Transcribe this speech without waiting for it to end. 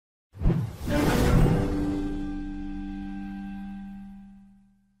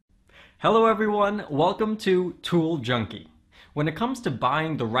Hello everyone, welcome to Tool Junkie. When it comes to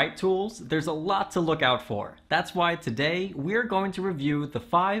buying the right tools, there's a lot to look out for. That's why today we're going to review the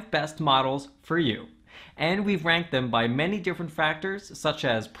 5 best models for you. And we've ranked them by many different factors such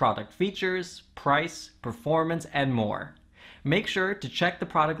as product features, price, performance, and more. Make sure to check the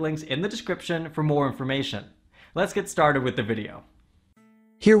product links in the description for more information. Let's get started with the video.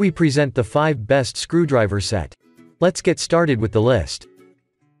 Here we present the 5 best screwdriver set. Let's get started with the list.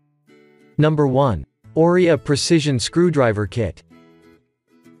 Number 1. ORIA Precision Screwdriver Kit.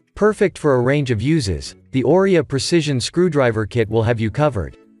 Perfect for a range of uses, the ORIA Precision Screwdriver Kit will have you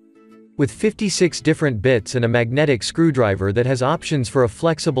covered. With 56 different bits and a magnetic screwdriver that has options for a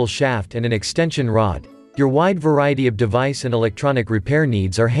flexible shaft and an extension rod, your wide variety of device and electronic repair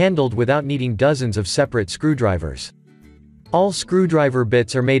needs are handled without needing dozens of separate screwdrivers. All screwdriver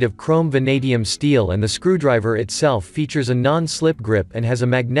bits are made of chrome vanadium steel, and the screwdriver itself features a non-slip grip and has a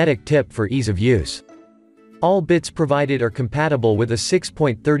magnetic tip for ease of use. All bits provided are compatible with a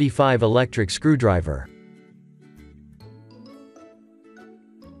 6.35 electric screwdriver.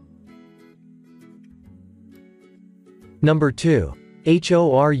 Number 2.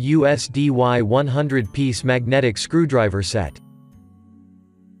 HORUSDY 100-piece magnetic screwdriver set.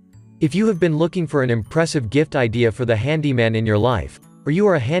 If you have been looking for an impressive gift idea for the handyman in your life, or you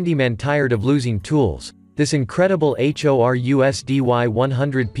are a handyman tired of losing tools, this incredible HORUSDY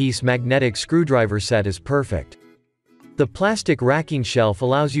 100-piece magnetic screwdriver set is perfect. The plastic racking shelf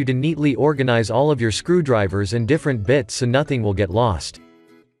allows you to neatly organize all of your screwdrivers and different bits so nothing will get lost.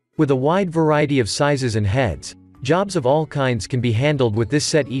 With a wide variety of sizes and heads, jobs of all kinds can be handled with this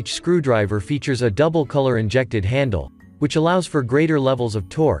set. Each screwdriver features a double color injected handle, which allows for greater levels of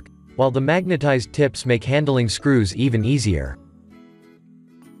torque, while the magnetized tips make handling screws even easier.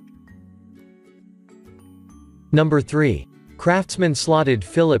 Number 3. Craftsman Slotted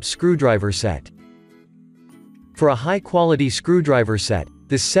Phillips Screwdriver Set. For a high-quality screwdriver set,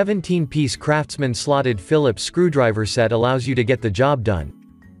 this 17-piece Craftsman Slotted Phillips screwdriver set allows you to get the job done.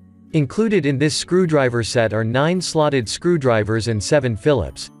 Included in this screwdriver set are 9 slotted screwdrivers and 7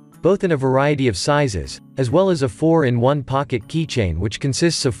 Phillips, both in a variety of sizes, as well as a 4-in-1 pocket keychain which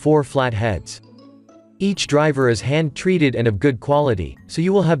consists of 4 flat heads. Each driver is hand-treated and of good quality, so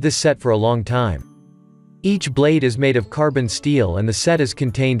you will have this set for a long time. Each blade is made of carbon steel and the set is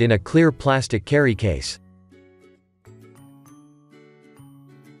contained in a clear plastic carry case.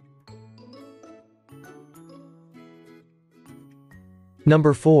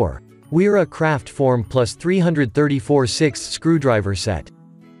 Number 4. Wera Kraftform Plus 334 6th Screwdriver Set.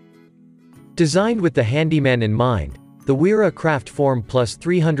 Designed with the handyman in mind, the Wera Kraftform Plus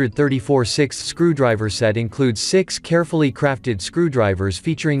 334 6th screwdriver set includes 6 carefully crafted screwdrivers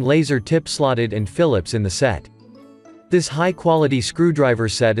featuring laser tip slotted and Phillips in the set. This high-quality screwdriver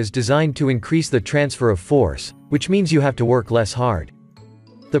set is designed to increase the transfer of force, which means you have to work less hard.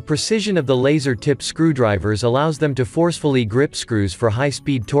 The precision of the laser tip screwdrivers allows them to forcefully grip screws for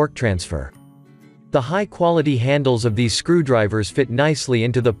high-speed torque transfer. The high-quality handles of these screwdrivers fit nicely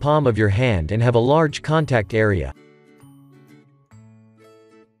into the palm of your hand and have a large contact area.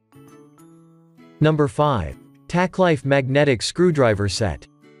 Number 5. TACKLIFE Magnetic Screwdriver Set.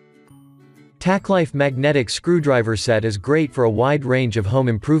 TACKLIFE Magnetic Screwdriver Set is great for a wide range of home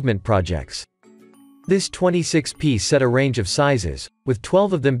improvement projects. This 26-piece set a range of sizes, with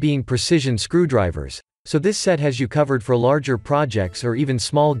 12 of them being precision screwdrivers, so this set has you covered for larger projects or even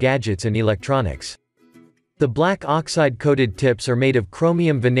small gadgets and electronics. The black oxide-coated tips are made of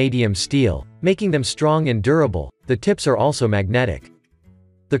chromium vanadium steel, making them strong and durable. The tips are also magnetic.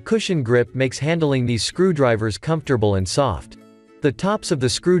 The cushion grip makes handling these screwdrivers comfortable and soft. The tops of the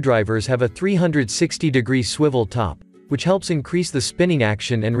screwdrivers have a 360-degree swivel top, which helps increase the spinning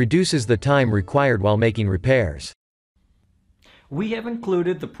action and reduces the time required while making repairs. We have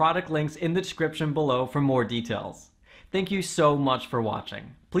included the product links in the description below for more details. Thank you so much for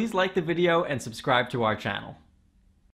watching. Please like the video and subscribe to our channel.